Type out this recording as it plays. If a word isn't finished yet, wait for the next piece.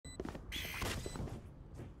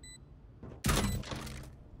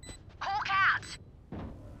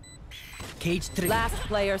Cage 3. Last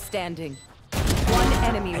player standing. One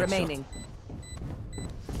enemy remaining.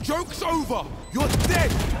 Joke's over! You're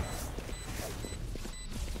dead!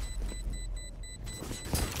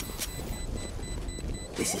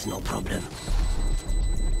 This is no problem.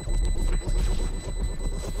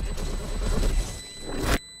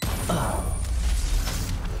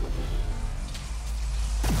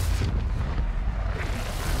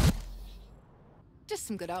 Just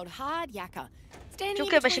some good old hard yakka. Standing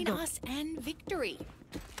Çok between yavaşım. us and victory.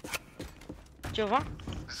 Jova.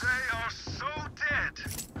 They are so dead.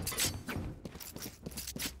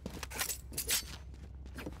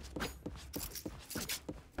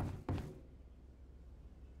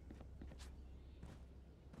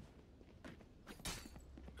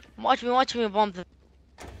 Watch me bomb them.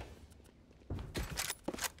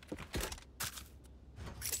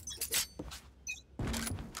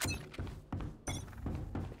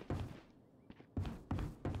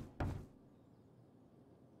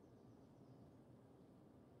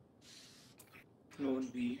 No one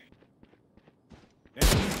B.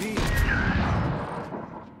 NVIDIA.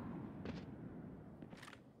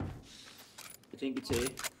 I think it's A.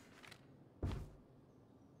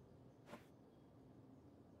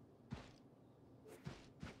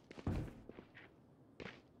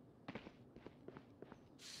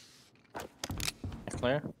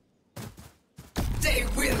 Clear. They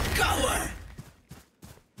will cower!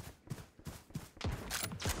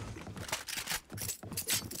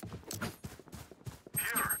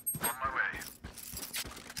 Here, on my way.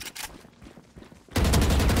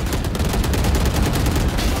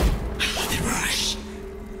 The rush!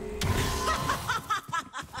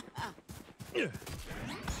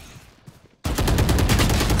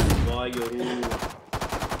 Why you?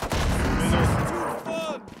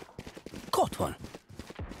 Caught one.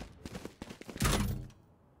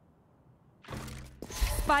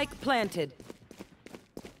 Spike planted.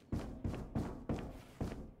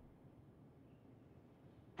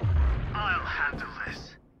 I'll handle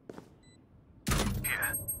this.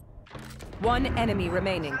 Here, One enemy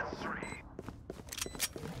remaining. that's 3.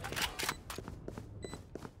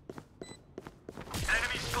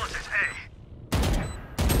 Enemy spotted A.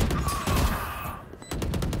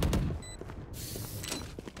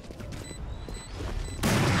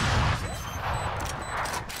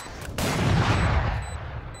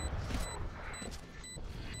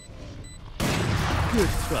 Good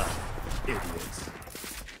try, idiots.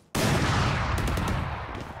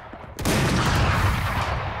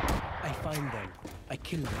 I find them. I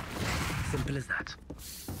kill them. Simple as that.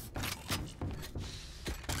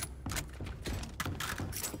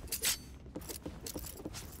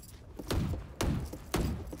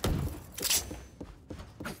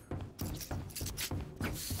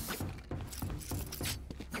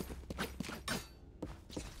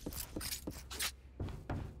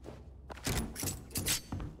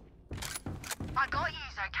 I got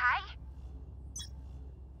yous, okay?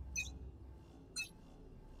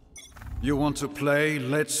 You want to play?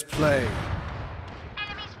 Let's play.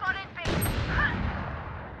 Enemy spotted B.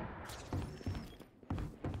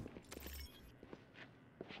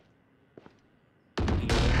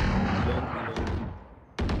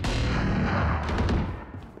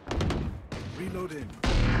 Reloading.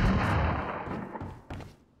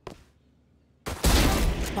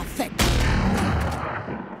 Perfect.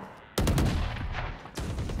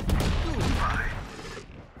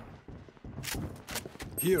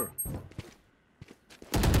 Here.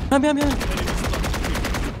 Behind.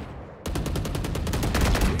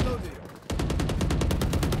 Reloading.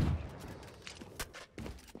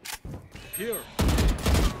 Here.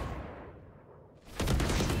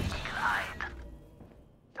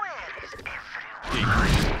 Where is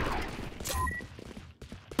everyone?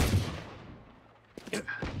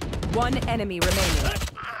 One enemy remaining.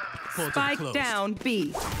 Spike down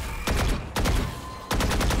B.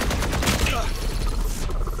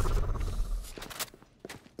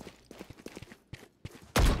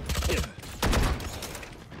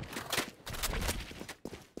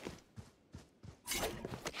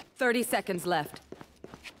 Thirty seconds left.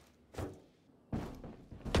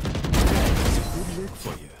 Good work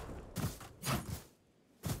for you.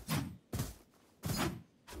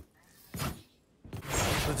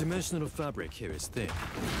 The dimensional fabric here is thin.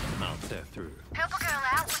 I'll tear through. Help a girl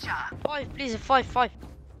out, would ya? 5, please. 5.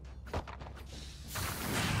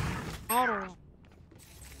 Auto.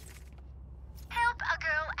 Help a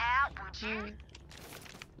girl out, would you?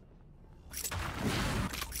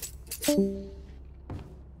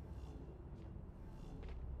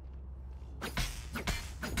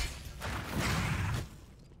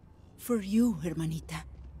 For you, hermanita.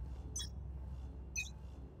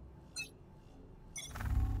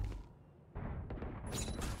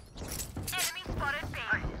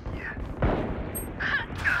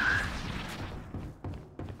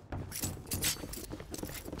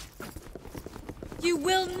 You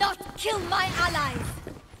will not kill my allies!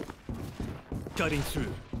 Cutting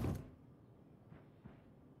through.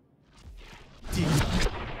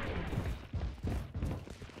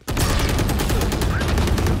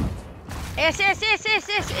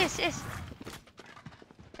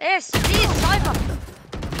 Yes, please, Cypher.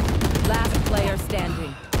 Last player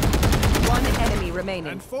standing. One enemy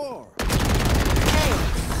remaining. And 4.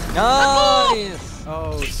 Nice!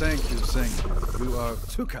 Oh, thank you, thank you. You are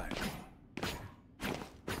too kind.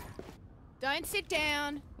 Don't sit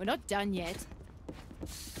down. We're not done yet.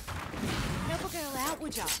 Help a girl out,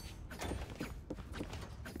 would ya?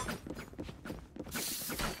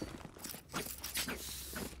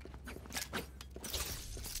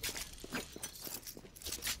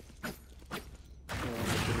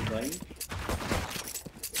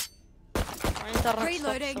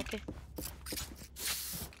 Reloading. Okay.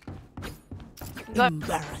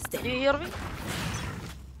 Do you hear me?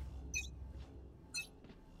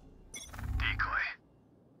 Decoy.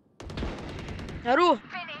 Naru.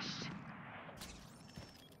 Finished.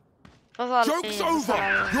 Joke's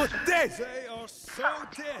over! You're dead! They are so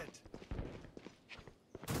dead!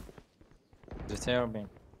 Just hear me.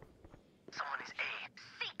 Someone is A.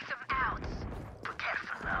 Seek them out. Be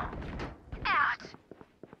careful now. Out.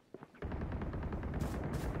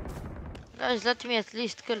 Guys, let me at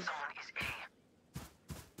least kill. Someone is A.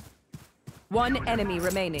 One enemy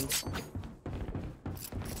remaining.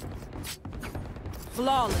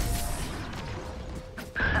 Flawless.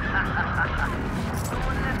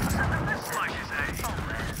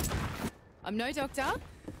 I'm no doctor,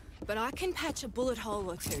 but I can patch a bullet hole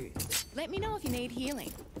or two. Let me know if you need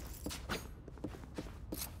healing.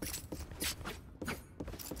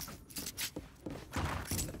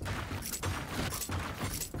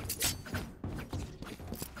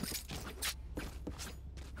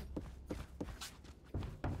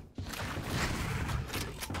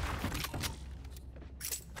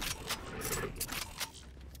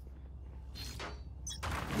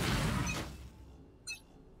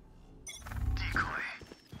 Decoy.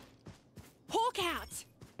 Hawk out!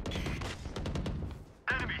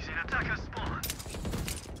 Enemies in attacker spawn.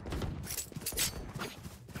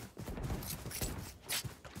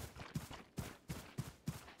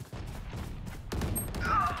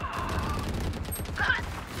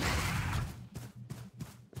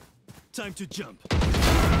 Time to jump.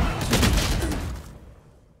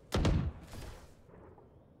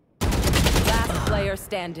 Last player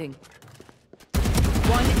standing.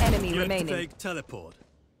 One enemy remaining. Fake teleport.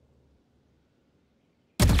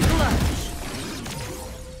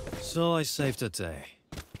 So I saved a day.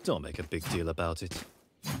 Don't make a big deal about it.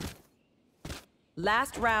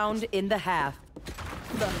 Last round in the half.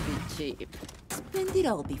 Don't be cheap. Spend it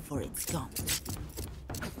all before it's gone.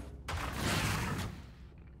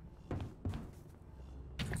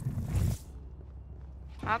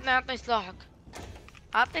 عطني سلاحك.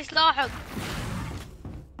 عطني سلاحك.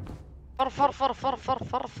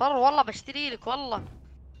 فر والله بشتري لك والله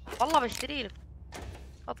بشتري لك.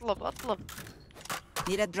 اطلب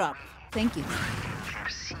Need a drop. Thank you. Your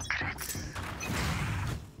secrets.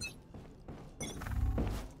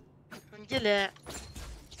 انجلع.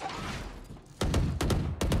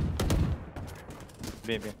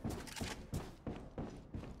 Baby.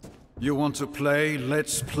 You want to play?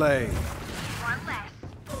 Let's play. One less.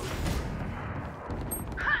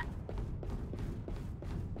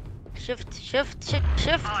 شفت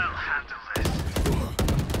I'll handle this.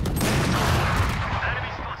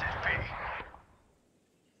 Enemy spotted B.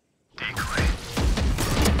 Decoy.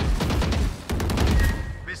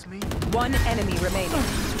 Miss me? One enemy remaining.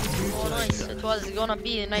 Oh nice, it was gonna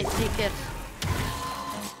be a nice take care.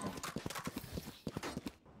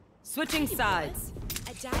 Switching sides.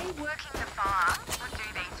 A day working the farm would do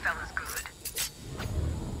these fellas good.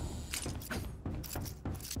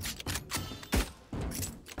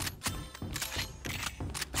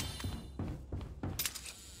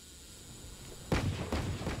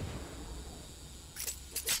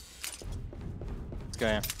 Let's go,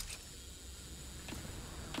 yeah.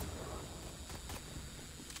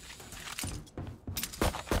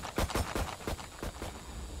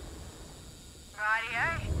 Rightio.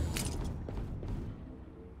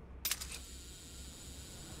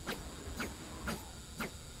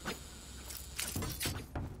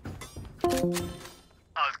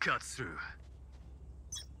 I'll cut through.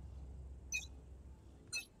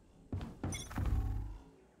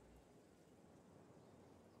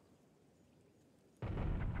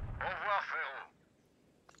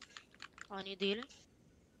 I need heal.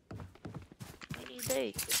 I need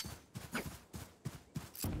aid.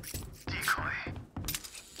 Decoy.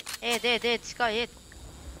 Aid, Sky, aid.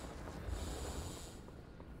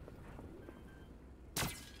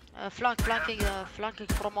 Flanking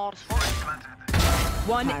from our spawn.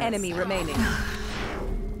 One enemy remaining.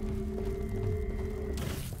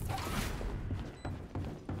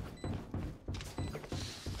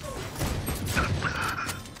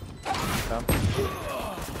 Come.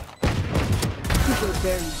 You will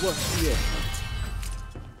barely work here.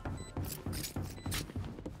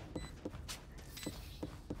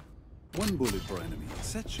 One bullet per enemy.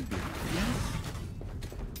 That should be enough.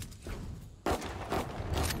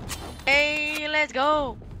 Hey, let's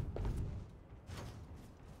go.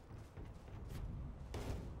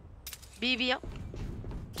 BB up.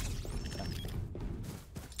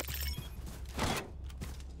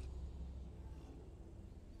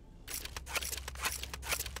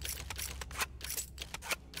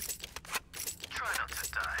 Try not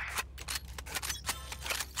to die.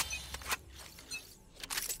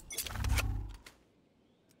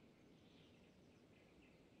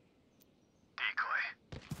 Decoy.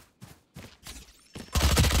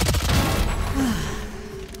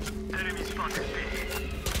 Enemy spotted B.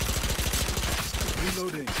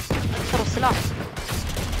 Reloading. اكسروا السلاح.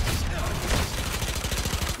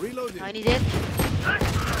 Reloading. I need it.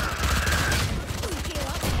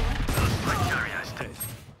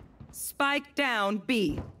 Spike down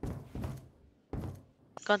B.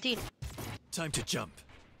 Canteen. Time to jump.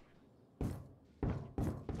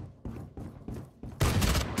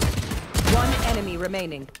 One enemy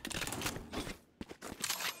remaining.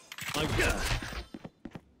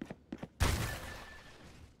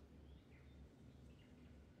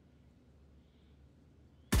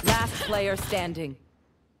 Last player standing.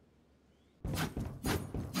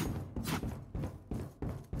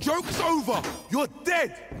 Joke's over! You're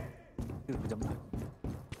dead!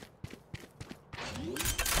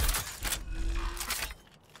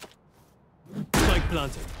 Spike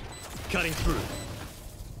planted. Cutting through.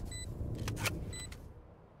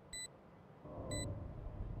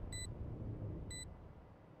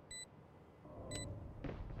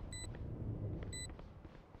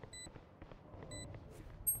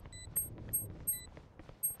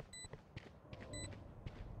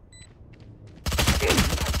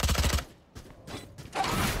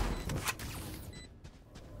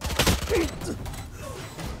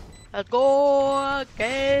 Let's go.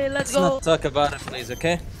 Okay, let's Let's go. not talk about it, please,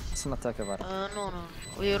 okay? Let's not talk about it. No.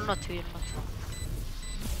 We are not.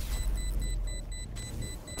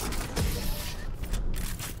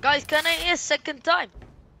 Guys, can I ace second time?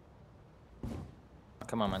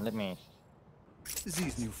 Come on, man, let me.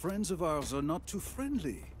 These new friends of ours are not too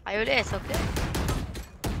friendly. I will ace, okay?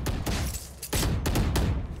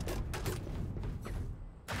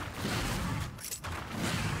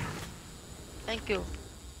 Thank you.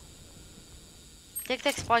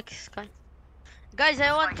 Take spike, Sky. Guys,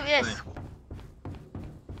 I want to ace.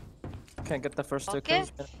 Okay, get the first two Okay.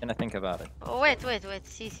 kills, and I think about it. Oh, wait.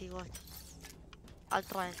 CC, what? I'll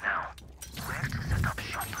try it. Where to set up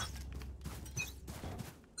shop?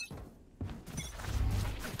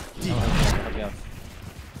 I'll be out.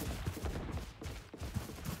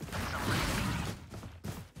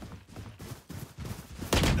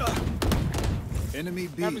 Enemy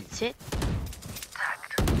B. Double sit.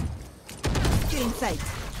 Get in sight.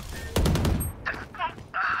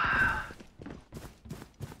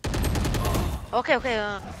 Okay.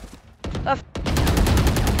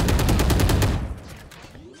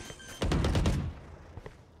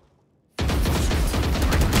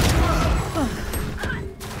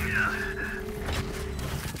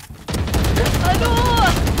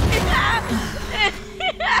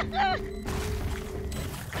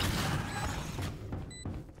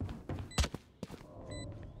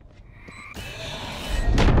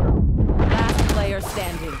 Last player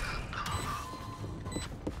standing.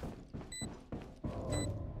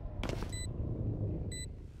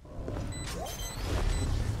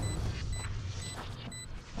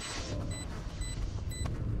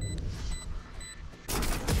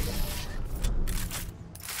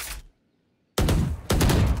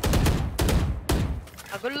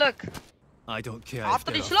 أقول لك I don't care if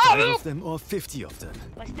عطني there are سلاحك. 5 of them or 50 of them.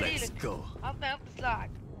 بشتري Let's لك. go. عطني سلاحك.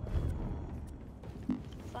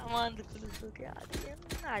 صح ما عندك فلوس اوكي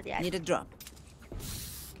عادي. Need a drop.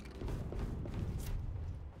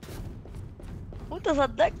 وانت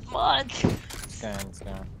صدقت ما عندك. Let's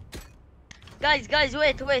go. Guys,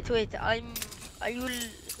 wait. I will.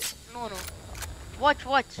 No. Watch.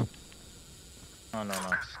 Oh, no.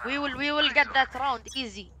 We will get that round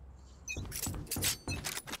easy.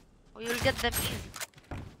 We will get them easy.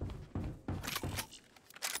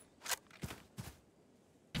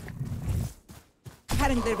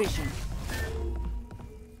 Cutting their vision.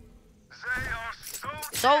 They are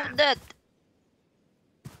so So dead.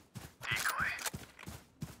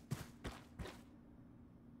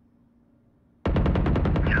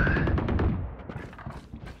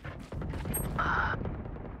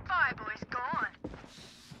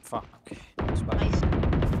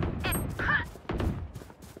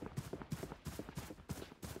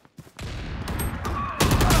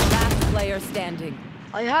 standing.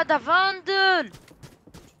 I had a vandal.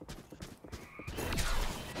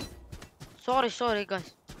 Sorry,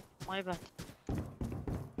 guys. My bad.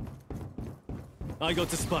 I got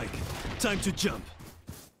the spike. Time to jump.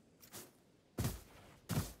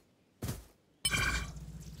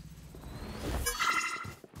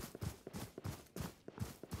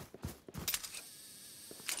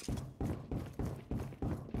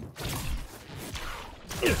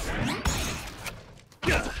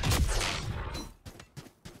 Yeah.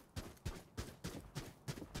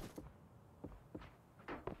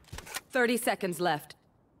 30 seconds left.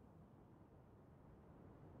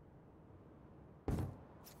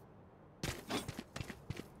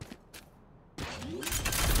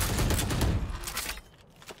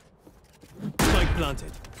 Spike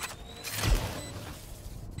planted.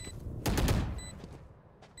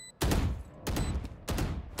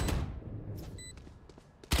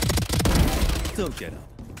 Don't get up.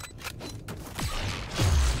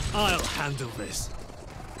 I'll handle this.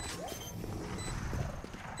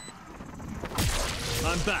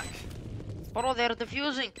 I'm back. Bro, they're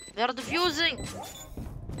defusing. They're defusing.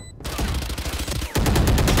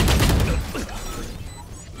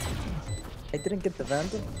 I didn't get the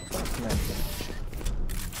vandal. Fuck, man.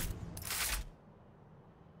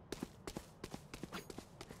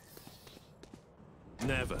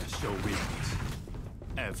 Never show weakness.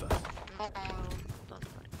 Ever. Don't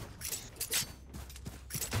worry.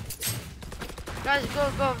 Guys,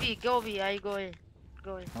 go V. I go A.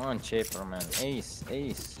 Go A. Come on, Chaper, man. Ace.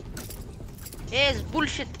 Ace,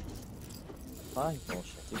 bullshit. Why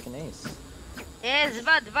bullshit? You can ace. Ace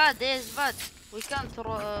bad. We can't go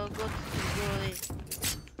A.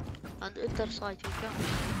 And enter side, we can't.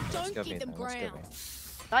 Let's Don't go keep B them then, let's go ground. B.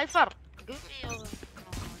 Cypher, give me your... No,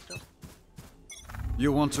 don't.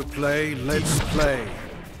 You want to play? Let's play.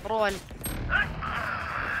 Roll.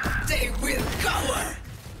 They will cower!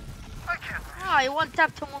 I want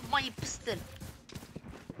tap to move my pistol.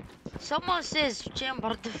 Someone says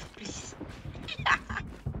chamber diff, please. Seek them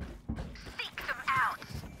out.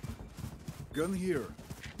 Gun here.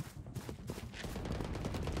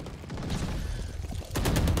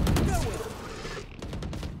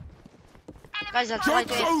 Guys, I'll try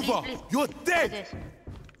Joke's to over! please. You're dead! Yes.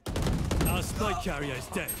 Our spike carrier is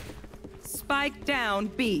dead. Spike down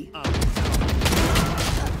B. I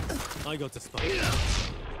got the spike.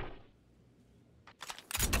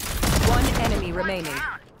 One enemy remaining.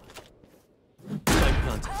 Spike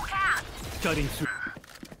planted. Cutting through.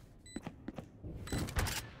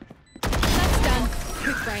 That's done.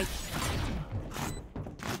 Quick break.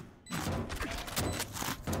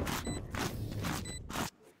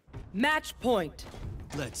 Match point.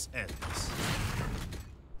 Let's end this.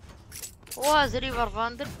 Who has River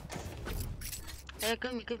Vandal? Hey,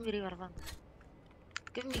 give me River Vandal.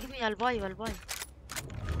 Give me, I'll buy you.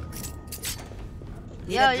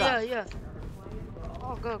 Yeah.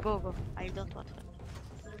 Oh, go. I don't want it.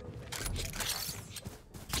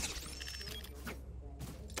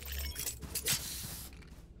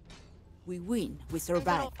 We win, we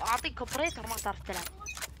survive. أعطيك operator ما تعرف تلعب.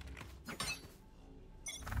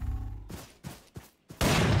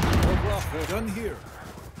 Gun here.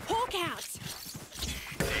 Hawk out.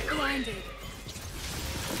 Blinded.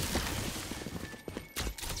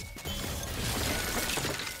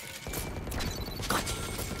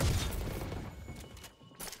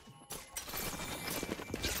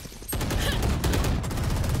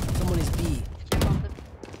 Someone is B.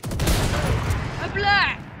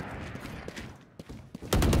 ابلع.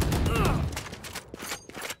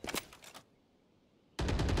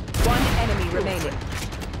 One enemy remaining.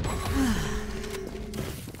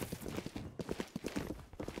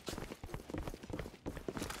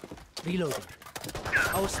 Reloading.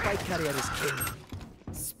 Our spike carrier is killed.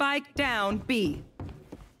 Spike down B.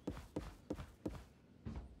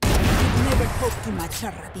 Never hope to match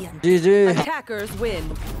a radiant. GG. Attackers win.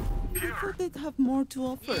 I thought they'd have more to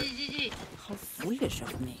offer. GG. How foolish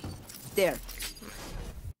of me. There,